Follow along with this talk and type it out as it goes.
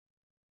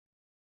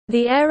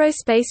The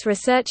Aerospace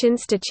Research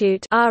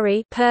Institute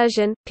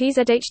Persian,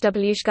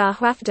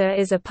 PZHWShGah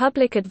is a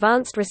public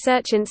advanced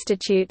research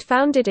institute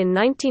founded in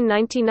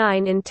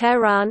 1999 in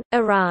Tehran,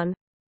 Iran.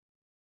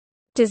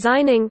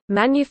 Designing,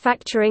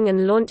 manufacturing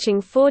and launching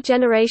 4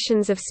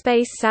 generations of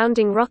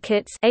space-sounding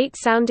rockets, 8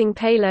 sounding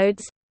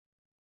payloads.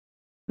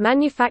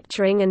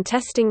 Manufacturing and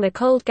testing the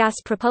cold gas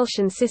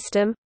propulsion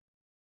system.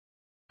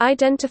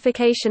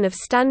 Identification of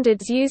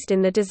standards used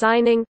in the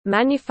designing,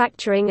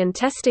 manufacturing and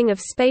testing of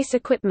space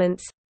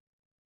equipments.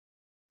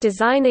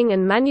 Designing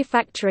and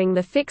manufacturing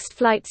the fixed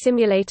flight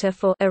simulator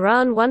for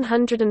Iran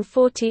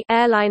 140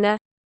 airliner.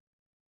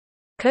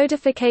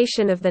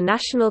 Codification of the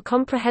National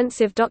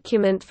Comprehensive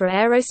Document for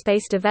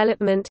Aerospace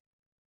Development.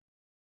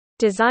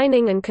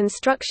 Designing and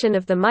construction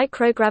of the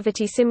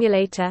microgravity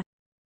simulator.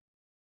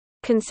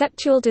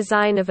 Conceptual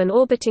design of an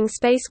orbiting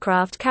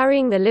spacecraft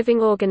carrying the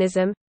living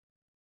organism.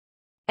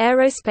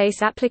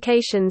 Aerospace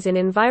applications in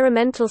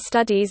environmental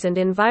studies and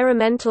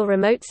environmental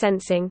remote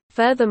sensing.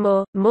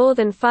 Furthermore, more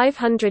than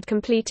 500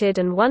 completed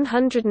and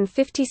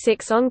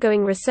 156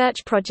 ongoing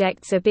research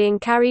projects are being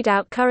carried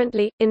out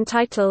currently,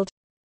 entitled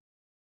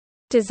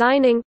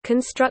Designing,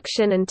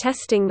 Construction and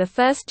Testing the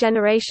First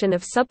Generation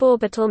of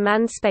Suborbital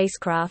Manned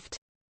Spacecraft.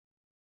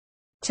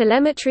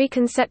 Telemetry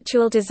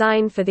conceptual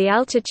design for the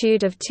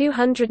altitude of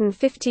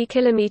 250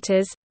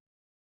 km.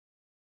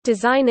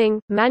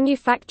 Designing,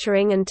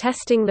 manufacturing and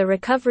testing the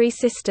recovery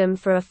system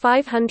for a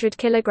 500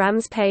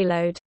 kg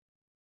payload.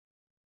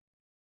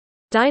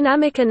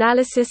 Dynamic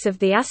analysis of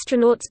the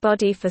astronaut's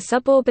body for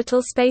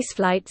suborbital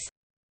spaceflights.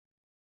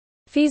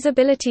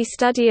 Feasibility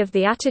study of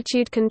the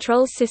attitude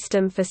control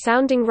system for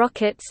sounding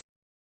rockets.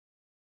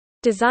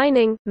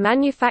 Designing,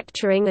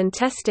 manufacturing and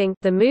testing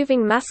the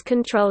moving mass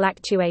control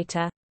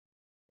actuator.